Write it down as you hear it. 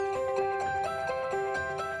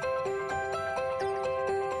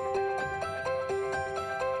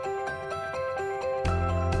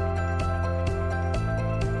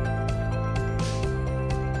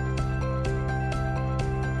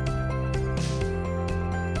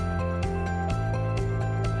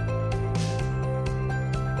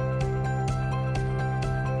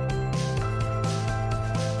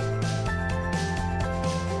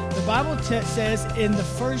Bible says in the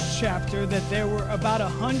first chapter that there were about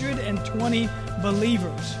 120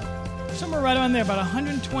 believers. Somewhere right on there, about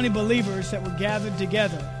 120 believers that were gathered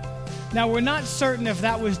together. Now, we're not certain if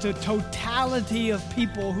that was the totality of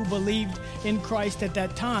people who believed in Christ at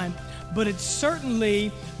that time, but it's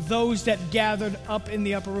certainly those that gathered up in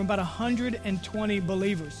the upper room, about 120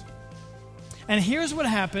 believers. And here's what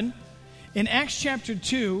happened. In Acts chapter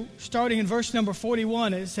 2, starting in verse number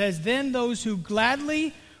 41, it says, "Then those who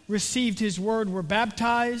gladly received his word were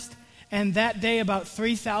baptized, and that day about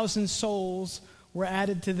 3,000 souls were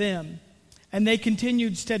added to them. And they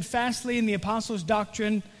continued steadfastly in the apostles'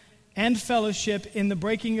 doctrine and fellowship, in the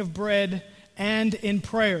breaking of bread and in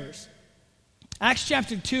prayers." Acts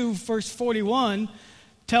chapter 2, verse 41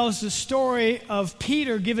 tells the story of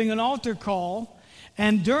Peter giving an altar call.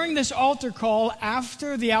 And during this altar call,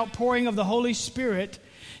 after the outpouring of the Holy Spirit,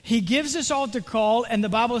 he gives this altar call, and the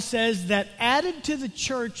Bible says that added to the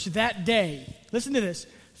church that day, listen to this,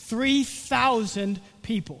 3,000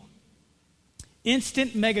 people.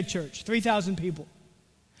 Instant mega church, 3,000 people.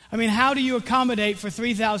 I mean, how do you accommodate for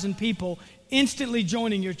 3,000 people instantly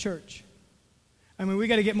joining your church? I mean, we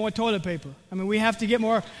got to get more toilet paper. I mean, we have to get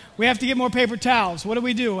more paper towels. What do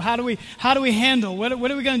we do? How do we handle? What are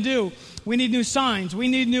we going to do? We need new signs. We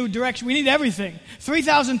need new direction. We need everything.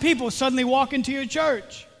 3,000 people suddenly walk into your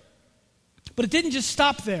church. But it didn't just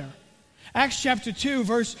stop there. Acts chapter 2,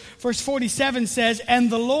 verse 47 says,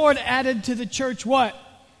 "And the Lord added to the church" what?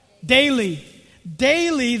 Daily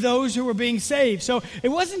those who were being saved. So it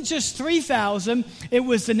wasn't just 3,000. It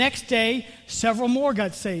was the next day, several more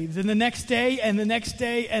got saved. And the next day, and the next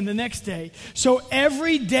day, and the next day. So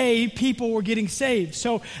every day, people were getting saved.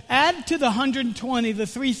 So add to the 120, the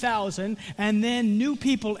 3,000, and then new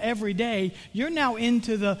people every day. You're now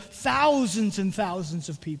into the thousands and thousands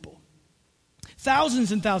of people.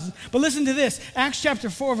 Thousands and thousands. But listen to this. Acts chapter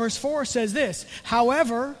 4, verse 4 says this,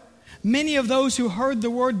 "However, many of those who heard the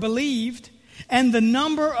word believed, and the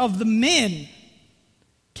number of the men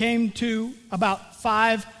came to about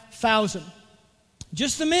 5,000.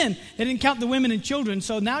 Just the men. They didn't count the women and children.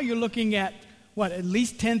 So now you're looking at, at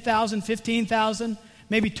least 10,000, 15,000,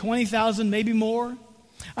 maybe 20,000, maybe more.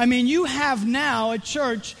 I mean, you have now a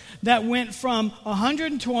church that went from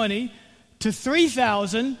 120 to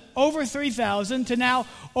 3,000, over 3,000, to now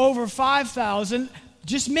over 5,000,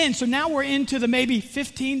 just men. So now we're into the maybe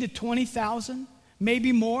 15 to 20,000.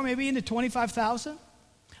 Maybe more, maybe into 25,000.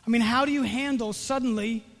 I mean, how do you handle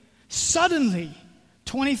suddenly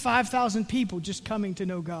 25,000 people just coming to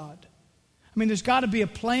know God? I mean, there's got to be a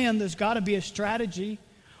plan. There's got to be a strategy.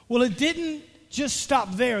 Well, it didn't just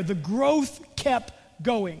stop there. The growth kept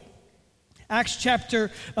going. Acts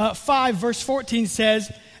chapter 5, verse 14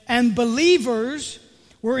 says, "And believers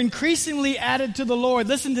were increasingly added to the Lord."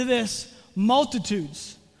 Listen to this.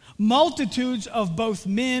 Multitudes of both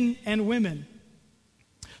men and women.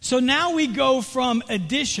 So now we go from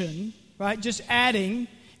addition, right, just adding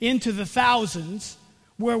into the thousands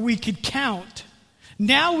where we could count.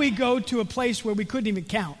 Now we go to a place where we couldn't even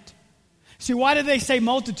count. See, why did they say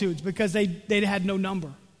multitudes? Because they had no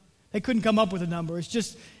number. They couldn't come up with a number. It's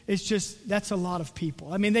just that's a lot of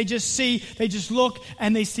people. I mean, they just look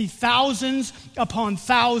and they see thousands upon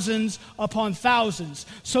thousands upon thousands.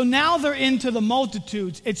 So now they're into the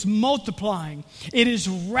multitudes. It's multiplying. It is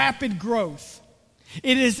rapid growth.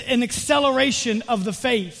 It is an acceleration of the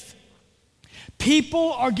faith.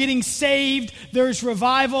 People are getting saved. There is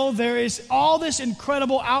revival. There is all this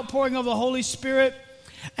incredible outpouring of the Holy Spirit.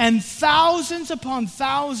 And thousands upon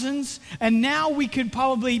thousands. And now we could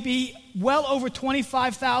probably be well over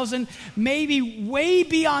 25,000. Maybe way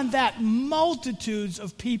beyond that. Multitudes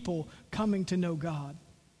of people coming to know God.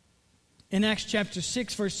 In Acts chapter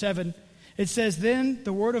 6, verse 7, it says, "Then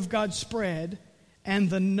the word of God spread,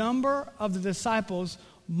 and the number of the disciples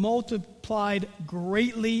multiplied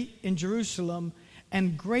greatly in Jerusalem,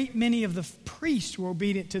 and great many of the priests were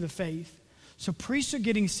obedient to the faith." So priests are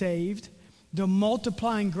getting saved. They're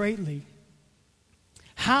multiplying greatly.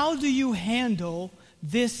 How do you handle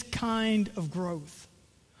this kind of growth?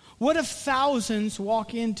 What if thousands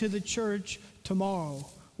walk into the church tomorrow?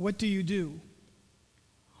 What do you do?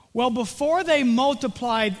 Well, before they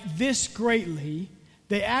multiplied this greatly,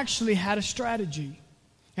 they actually had a strategy.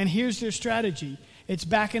 And here's their strategy. It's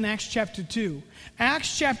back in Acts chapter 2.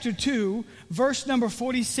 Acts chapter 2, verse number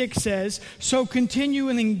 46 says, "So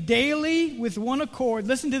continuing daily with one accord,"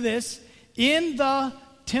 listen to this, "in the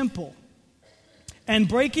temple, and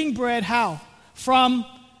breaking bread," how? "From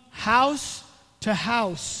house to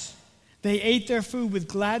house. They ate their food with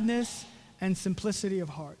gladness and simplicity of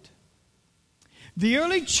heart." The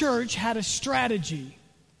early church had a strategy.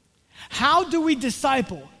 How do we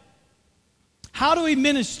disciple? How do we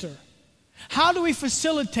minister? How do we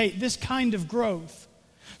facilitate this kind of growth?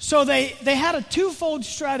 So they had a twofold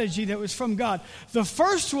strategy that was from God. The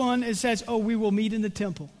first one, it says, we will meet in the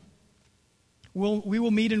temple. We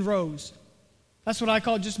will meet in rows. That's what I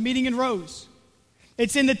call just meeting in rows.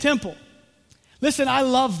 It's in the temple. Listen, I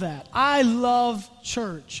love that. I love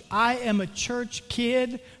church. I am a church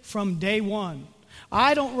kid from day one.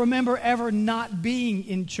 I don't remember ever not being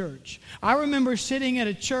in church. I remember sitting at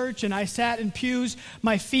a church and I sat in pews.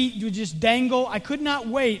 My feet would just dangle. I could not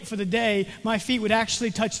wait for the day my feet would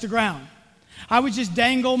actually touch the ground. I would just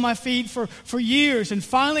dangle my feet for years, and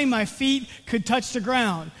finally my feet could touch the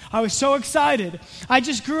ground. I was so excited. I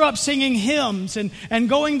just grew up singing hymns and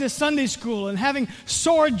going to Sunday school and having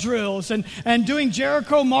sword drills and doing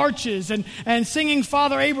Jericho marches and singing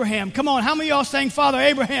Father Abraham. Come on, how many of y'all sang Father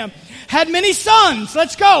Abraham? Had many sons.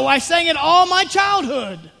 Let's go. I sang it all my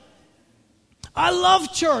childhood. I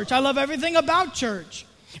love church. I love everything about church.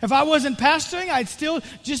 If I wasn't pastoring, I'd still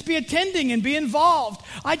just be attending and be involved.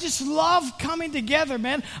 I just love coming together,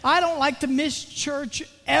 man. I don't like to miss church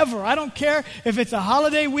ever. I don't care if it's a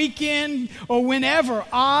holiday weekend or whenever.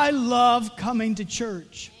 I love coming to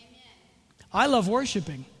church. I love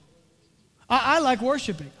worshiping. I like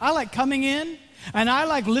worshiping. I like coming in, and I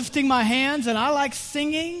like lifting my hands, and I like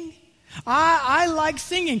singing. I like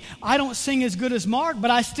singing. I don't sing as good as Mark, but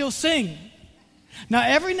I still sing. Now,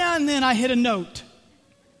 every now and then I hit a note.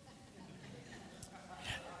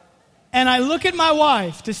 And I look at my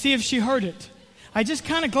wife to see if she heard it. I just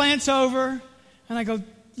kind of glance over, and I go,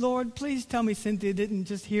 Lord, please tell me Cynthia didn't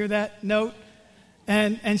just hear that note.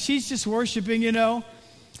 And she's just worshiping, you know.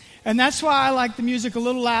 And that's why I like the music a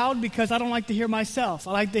little loud, because I don't like to hear myself.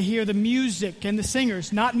 I like to hear the music and the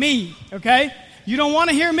singers, not me, okay? You don't want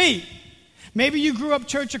to hear me. Maybe you grew up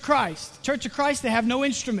Church of Christ. Church of Christ, they have no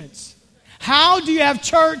instruments. How do you have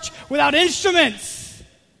church without instruments?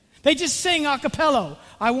 They just sing a cappella.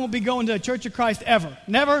 I won't be going to a Church of Christ ever.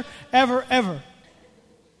 Never, ever, ever.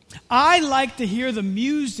 I like to hear the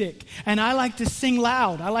music, and I like to sing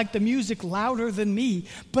loud. I like the music louder than me,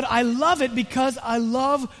 but I love it because I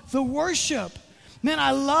love the worship. Man,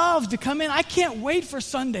 I love to come in. I can't wait for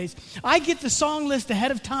Sundays. I get the song list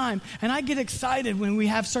ahead of time, and I get excited when we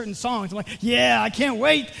have certain songs. I'm like, yeah, I can't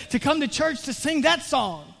wait to come to church to sing that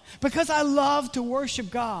song because I love to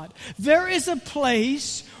worship God. There is a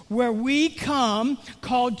place where we come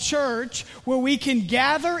called church, where we can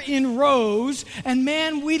gather in rows, and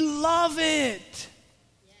man, we love it.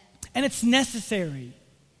 And it's necessary.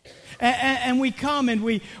 And we come and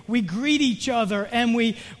we greet each other, and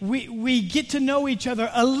we get to know each other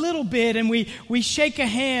a little bit, and we shake a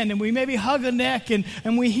hand, and we maybe hug a neck, and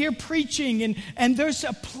we hear preaching, and there's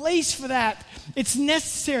a place for that. It's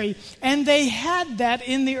necessary. And they had that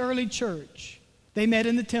in the early church. They met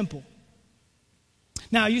in the temple.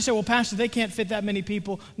 Now, you say, well, Pastor, they can't fit that many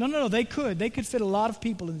people. No, they could. They could fit a lot of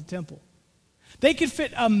people in the temple. They could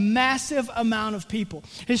fit a massive amount of people.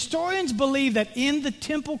 Historians believe that in the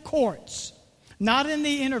temple courts, not in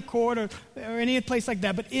the inner court or any place like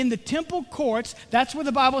that, but in the temple courts, that's where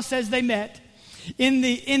the Bible says they met. In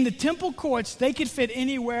the temple courts, they could fit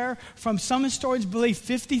anywhere from, some historians believe,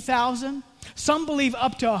 50,000. Some believe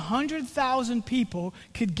up to 100,000 people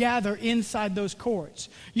could gather inside those courts.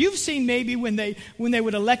 You've seen maybe when they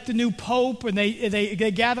would elect a new pope and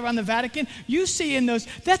they gather around the Vatican, you see in those,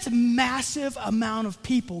 that's a massive amount of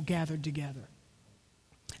people gathered together.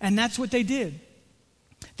 And that's what they did.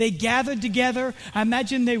 They gathered together. I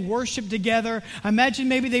imagine they worshiped together. I imagine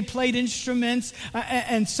maybe they played instruments,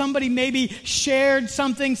 and somebody maybe shared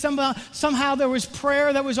something. Somehow there was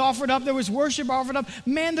prayer that was offered up. There was worship offered up.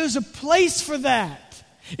 Man, there's a place for that.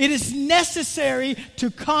 It is necessary to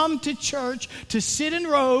come to church, to sit in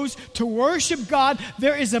rows, to worship God.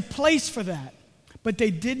 There is a place for that. But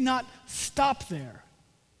they did not stop there.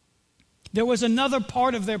 There was another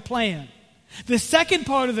part of their plan. The second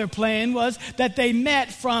part of their plan was that they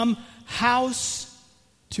met from house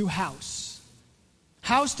to house.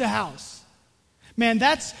 House to house. Man,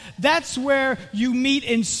 that's where you meet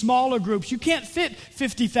in smaller groups. You can't fit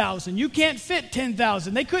 50,000. You can't fit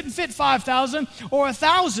 10,000. They couldn't fit 5,000 or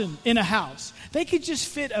 1,000 in a house. They could just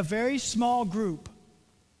fit a very small group.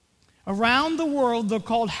 Around the world, they're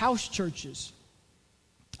called house churches.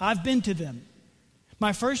 I've been to them.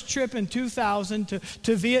 My first trip in 2000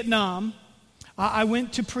 to Vietnam, I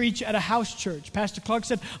went to preach at a house church. Pastor Clark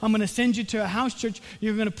said, I'm going to send you to a house church.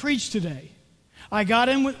 You're going to preach today. I got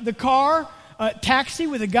in with the car. a taxi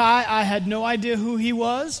with a guy. I had no idea who he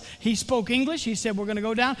was. He spoke English. He said, we're going to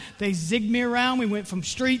go down. They zigged me around. We went from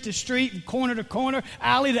street to street, corner to corner,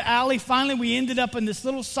 alley to alley. Finally, we ended up in this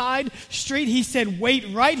little side street. He said, wait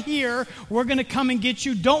right here. We're going to come and get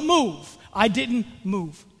you. Don't move. I didn't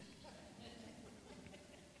move.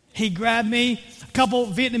 He grabbed me. A couple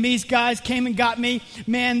Vietnamese guys came and got me.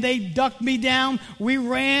 Man, they ducked me down. We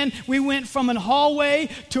ran. We went from a hallway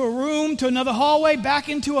to a room to another hallway, back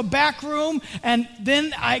into a back room. And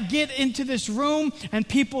then I get into this room, and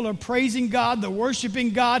people are praising God. They're worshiping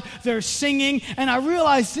God. They're singing. And I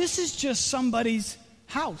realize this is just somebody's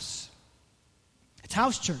house. It's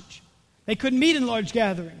house church. They couldn't meet in large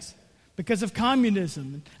gatherings because of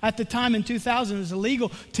communism. At the time in 2000, it was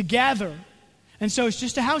illegal to gather. And so it's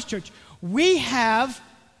just a house church. We have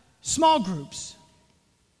small groups.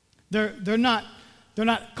 They're not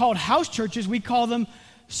called house churches. We call them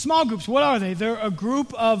small groups. What are they? They're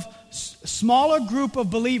a smaller group of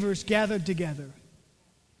believers gathered together.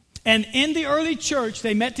 And in the early church,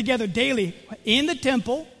 they met together daily in the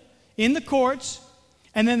temple, in the courts,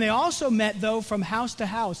 and then they also met, though, from house to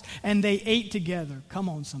house, and they ate together. Come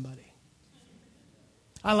on, somebody.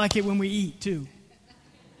 I like it when we eat, too.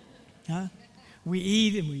 Huh? We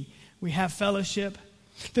eat and we have fellowship.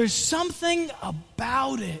 There's something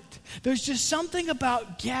about it. There's just something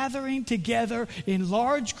about gathering together in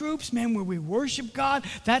large groups, man, where we worship God.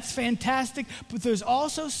 That's fantastic. But there's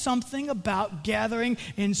also something about gathering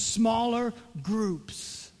in smaller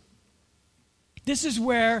groups. This is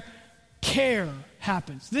where care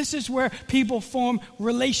happens. This is where people form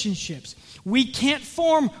relationships. We can't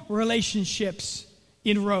form relationships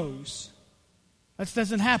in rows. That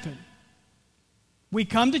doesn't happen. We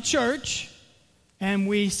come to church, and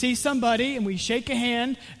we see somebody, and we shake a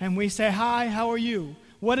hand, and we say, hi, how are you?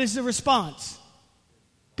 What is the response?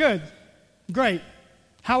 Good. Great.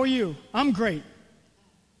 How are you? I'm great.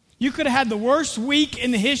 You could have had the worst week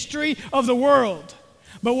in the history of the world.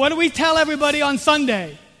 But what do we tell everybody on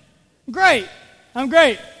Sunday? Great. I'm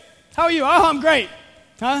great. How are you? Oh, I'm great.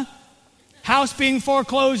 Huh? House being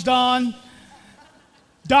foreclosed on.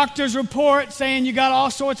 Doctor's report saying you got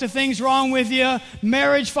all sorts of things wrong with you,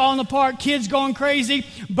 marriage falling apart, kids going crazy.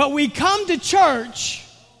 But we come to church,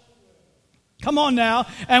 come on now,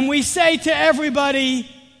 and we say to everybody,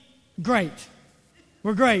 great.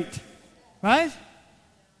 We're great, right?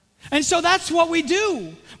 And so that's what we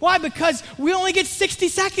do. Why? Because we only get 60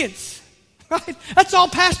 seconds, right? That's all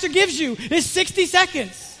pastor gives you is 60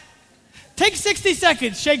 seconds. Take 60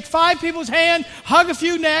 seconds, shake 5 people's hand, hug a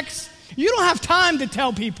few necks. You don't have time to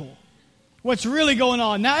tell people what's really going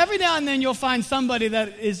on. Now, every now and then you'll find somebody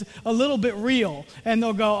that is a little bit real, and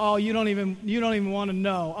they'll go, "Oh, you don't even want to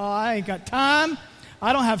know. Oh, I ain't got time.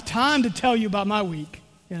 I don't have time to tell you about my week."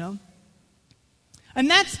 You know.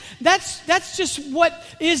 And that's just what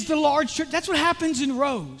is the large church. That's what happens in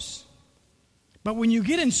rows. But when you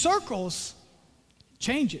get in circles, it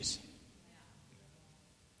changes.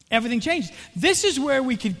 Everything changes. This is where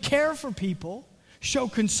we can care for people. Show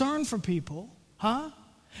concern for people,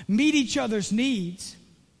 meet each other's needs.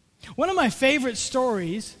 One of my favorite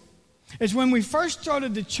stories is when we first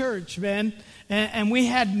started the church, man, and we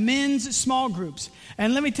had men's small groups.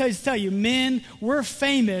 And let me tell you, men, we're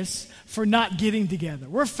famous for not getting together.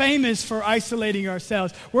 We're famous for isolating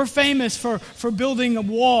ourselves. We're famous for building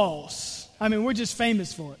walls. I mean, we're just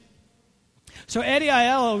famous for it. So Eddie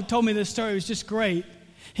Aiello told me this story. It was just great.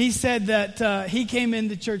 He said that he came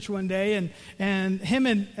into church one day, and him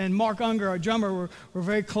and Mark Unger, our drummer, were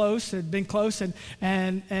very close, had been close,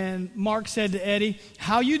 and Mark said to Eddie,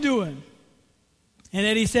 "How you doing?" And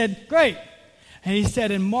Eddie said, "Great." And he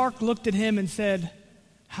said, and Mark looked at him and said,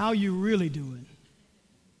 "How you really doing?"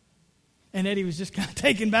 And Eddie was just kind of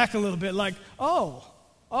taken back a little bit, like, oh,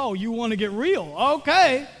 you want to get real?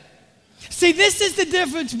 Okay. See, this is the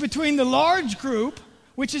difference between the large group,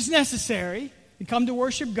 which is necessary. We come to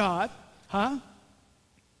worship God,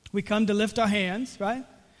 We come to lift our hands, right?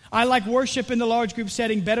 I like worship in the large group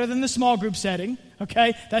setting better than the small group setting,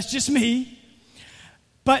 okay? That's just me.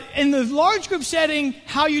 But in the large group setting,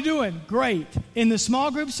 how you doing? Great. In the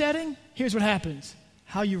small group setting, here's what happens.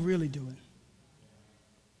 How you really doing?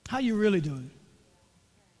 How you really doing?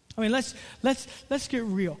 I mean, let's get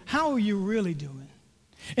real. How are you really doing?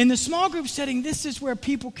 In the small group setting, this is where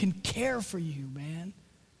people can care for you, man.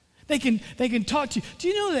 They can talk to you. Do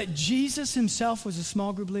you know that Jesus himself was a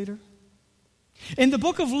small group leader? In the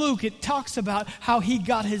book of Luke, it talks about how he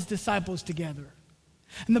got his disciples together.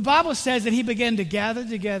 And the Bible says that he began to gather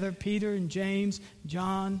together Peter and James,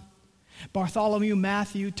 John, Bartholomew,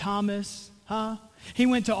 Matthew, Thomas, He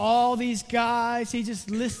went to all these guys. He just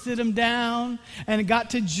listed them down and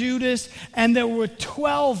got to Judas, and there were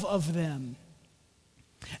 12 of them.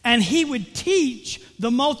 And he would teach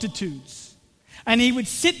the multitudes, and he would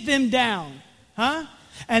sit them down.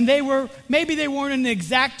 And maybe they weren't in the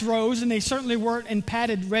exact rows, and they certainly weren't in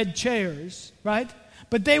padded red chairs, right?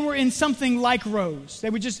 But they were in something like rows. They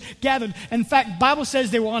were just gathered. In fact, Bible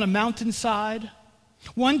says they were on a mountainside.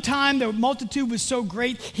 One time, the multitude was so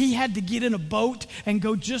great, he had to get in a boat and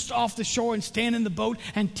go just off the shore and stand in the boat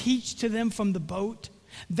and teach to them from the boat.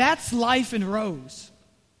 That's life in rows.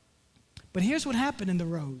 But here's what happened in the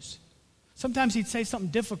rows. Sometimes he'd say something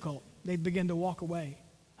difficult. They'd begin to walk away.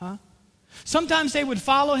 Sometimes they would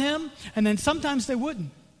follow him, and then sometimes they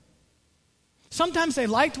wouldn't. Sometimes they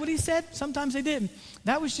liked what he said, sometimes they didn't.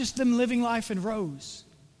 That was just them living life in rows.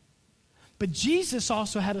 But Jesus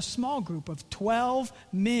also had a small group of 12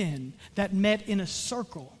 men that met in a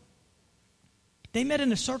circle. They met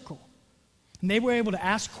in a circle. And they were able to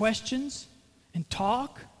ask questions and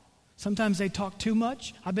talk. Sometimes they talked too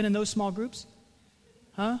much. I've been in those small groups.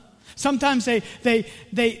 Sometimes they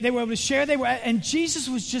were able to share. And Jesus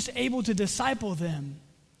was just able to disciple them.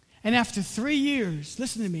 And after 3 years,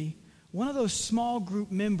 listen to me, one of those small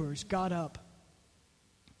group members got up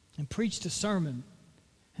and preached a sermon,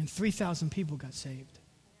 and 3,000 people got saved.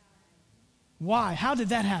 Why? How did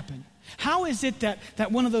that happen? How is it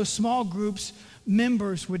that one of those small groups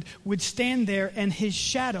members would stand there and his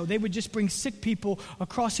shadow, they would just bring sick people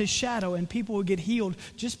across his shadow and people would get healed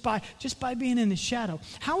just by being in his shadow?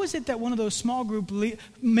 How is it that one of those small group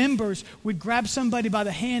members would grab somebody by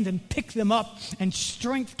the hand and pick them up and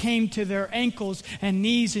strength came to their ankles and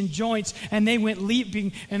knees and joints and they went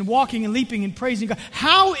leaping and walking and leaping and praising God?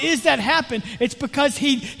 How is that happen? It's because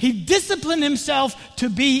he disciplined himself to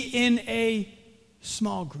be in a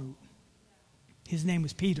small group. His name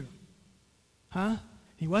was Peter.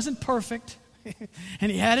 He wasn't perfect, and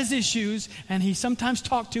he had his issues, and he sometimes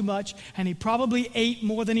talked too much, and he probably ate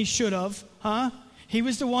more than he should have. He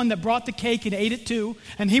was the one that brought the cake and ate it too,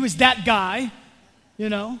 and he was that guy,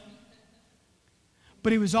 But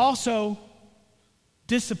he was also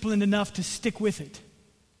disciplined enough to stick with it.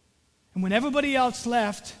 And when everybody else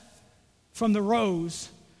left from the rows,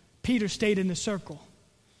 Peter stayed in the circle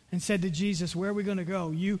and said to Jesus, "Where are we going to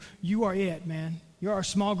go? You are it, man. You're our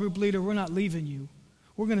small group leader. We're not leaving you.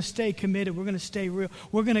 We're going to stay committed. We're going to stay real.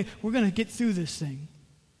 We're going to get through this thing."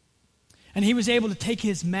 And he was able to take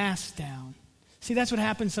his mask down. See, that's what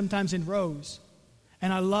happens sometimes in rows.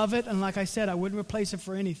 And I love it. And like I said, I wouldn't replace it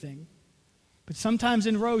for anything. But sometimes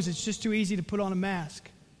in rows, it's just too easy to put on a mask.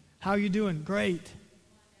 How are you doing? Great.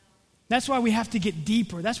 That's why we have to get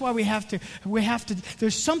deeper. That's why we have to,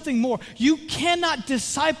 there's something more. You cannot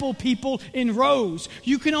disciple people in rows.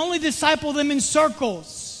 You can only disciple them in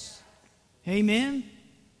circles. Amen?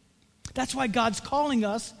 That's why God's calling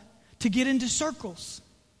us to get into circles.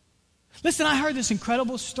 Listen, I heard this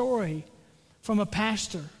incredible story from a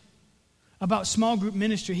pastor about small group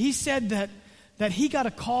ministry. He said that he got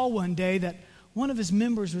a call one day that one of his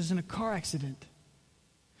members was in a car accident.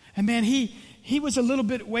 And man, he was a little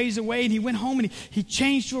bit ways away, and he went home and he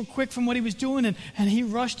changed real quick from what he was doing, and he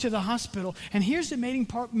rushed to the hospital. And here's the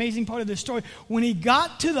amazing part of this story. When he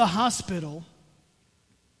got to the hospital,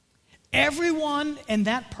 everyone in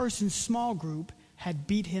that person's small group had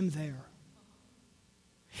beat him there.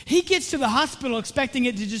 He gets to the hospital expecting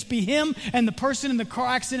it to just be him and the person in the car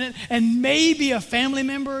accident and maybe a family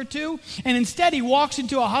member or two. And instead he walks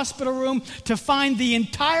into a hospital room to find the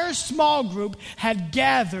entire small group had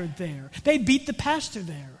gathered there. They beat the pastor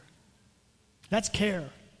there. That's care.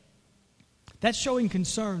 That's showing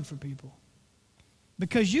concern for people.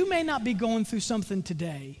 Because you may not be going through something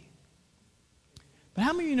today, but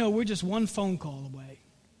how many of you know we're just one phone call away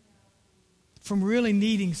from really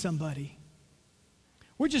needing somebody?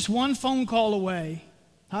 We're just one phone call away,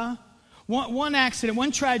 One accident,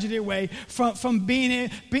 one tragedy away from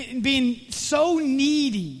being so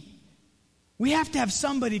needy. We have to have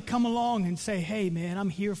somebody come along and say, "Hey, man, I'm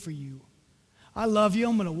here for you. I love you.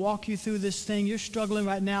 I'm going to walk you through this thing. You're struggling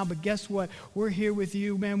right now, but guess what? We're here with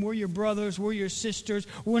you, man. We're your brothers. We're your sisters.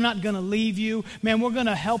 We're not going to leave you. Man, we're going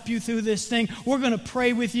to help you through this thing. We're going to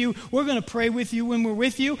pray with you. We're going to pray with you when we're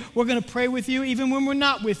with you. We're going to pray with you even when we're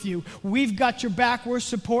not with you. We've got your back. We're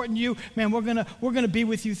supporting you. Man, we're going to be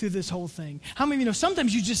with you through this whole thing." How many of you know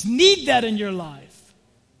sometimes you just need that in your life?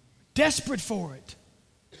 Desperate for it.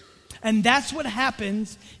 And that's what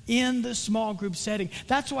happens in the small group setting.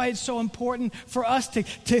 That's why it's so important for us to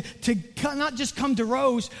not just come to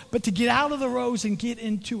rows, but to get out of the rows and get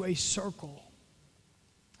into a circle.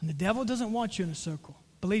 And the devil doesn't want you in a circle.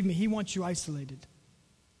 Believe me, he wants you isolated.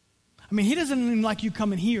 I mean, he doesn't even like you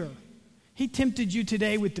coming here. He tempted you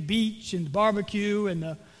today with the beach and the barbecue and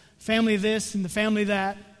the family this and the family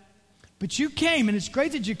that. But you came, and it's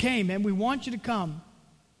great that you came, and we want you to come.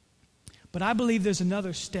 But I believe there's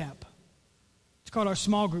another step. It's called our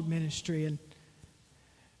small group ministry. And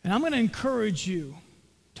I'm going to encourage you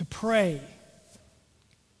to pray.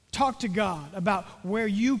 Talk to God about where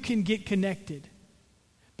you can get connected.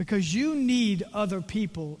 Because you need other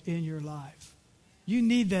people in your life. You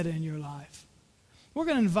need that in your life. We're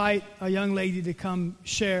going to invite a young lady to come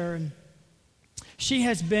share. And she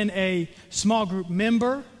has been a small group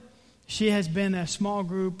member. She has been a small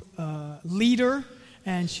group leader.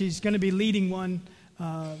 And she's going to be leading one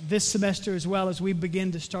this semester as well as we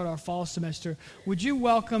begin to start our fall semester. Would you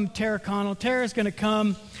welcome Tara Connell? Tara's going to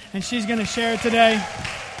come and she's going to share today.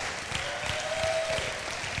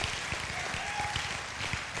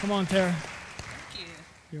 Come on, Tara. Thank you.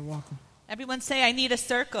 You're welcome. Everyone say, I need a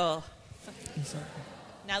circle.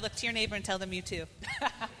 Now look to your neighbor and tell them you too.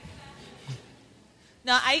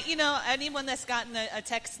 No, anyone that's gotten a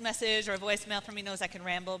text message or a voicemail from me knows I can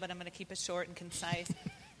ramble, but I'm going to keep it short and concise.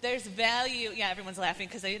 There's value. Yeah, everyone's laughing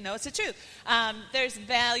because they know it's the truth. There's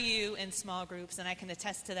value in small groups, and I can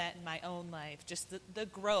attest to that in my own life. Just the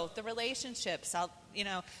growth, the relationships,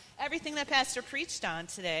 everything that Pastor preached on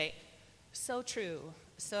today. So true.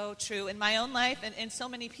 So true in my own life and so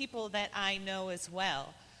many people that I know as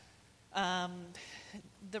well.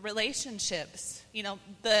 The relationships,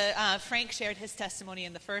 Frank shared his testimony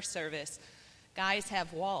in the first service. Guys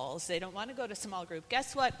have walls. They don't want to go to small group.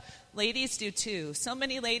 Guess what? Ladies do too. So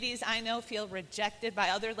many ladies I know feel rejected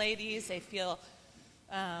by other ladies. They feel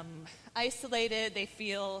isolated. They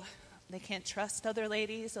feel they can't trust other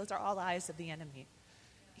ladies. Those are all lies of the enemy.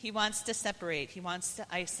 He wants to separate. He wants to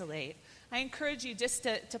isolate. I encourage you just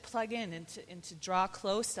to plug in and to draw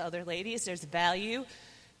close to other ladies. There's value.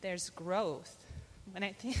 There's growth. When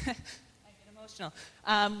I think, I get emotional.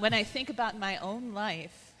 When I think about my own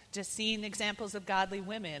life, just seeing examples of godly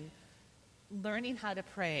women, learning how to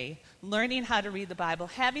pray, learning how to read the Bible,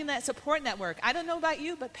 having that support network. I don't know about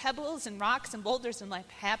you, but pebbles and rocks and boulders in life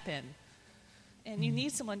happen. And you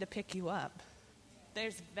need someone to pick you up.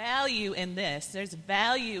 There's value in this. There's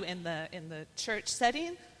value in the church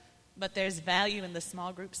setting, but there's value in the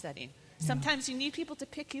small group setting. Sometimes you need people to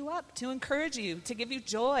pick you up, to encourage you, to give you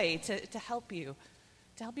joy, to help you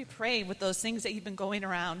pray with those things that you've been going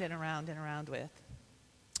around and around and around with.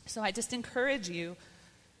 So I just encourage you,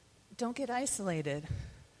 don't get isolated.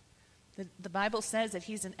 The Bible says that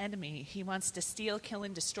he's an enemy. He wants to steal, kill,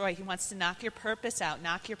 and destroy. He wants to knock your purpose out,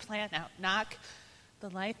 knock your plan out, knock the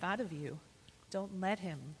life out of you. Don't let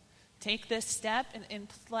him. Take this step and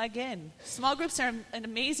plug in. Small groups are an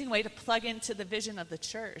amazing way to plug into the vision of the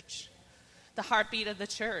church, the heartbeat of the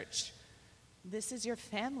church. This is your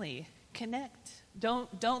family. Connect.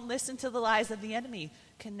 Don't listen to the lies of the enemy.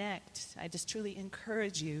 Connect. I just truly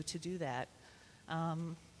encourage you to do that.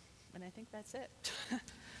 And I think that's it.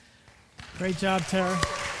 Great job, Tara.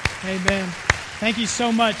 Amen. Thank you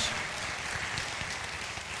so much.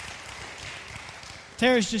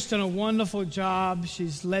 Tara's just done a wonderful job.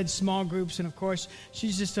 She's led small groups, and of course,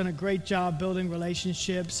 she's just done a great job building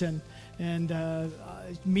relationships and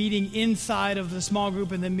meeting inside of the small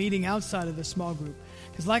group and then meeting outside of the small group.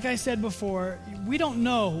 Because like I said before, we don't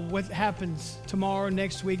know what happens tomorrow,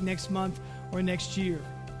 next week, next month, or next year.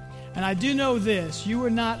 And I do know this, you were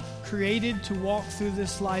not created to walk through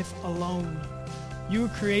this life alone. You were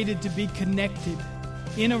created to be connected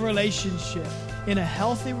in a relationship, in a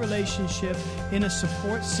healthy relationship, in a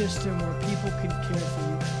support system where people can care for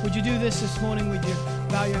you. Would you do this morning? Would you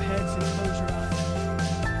bow your heads and close your eyes?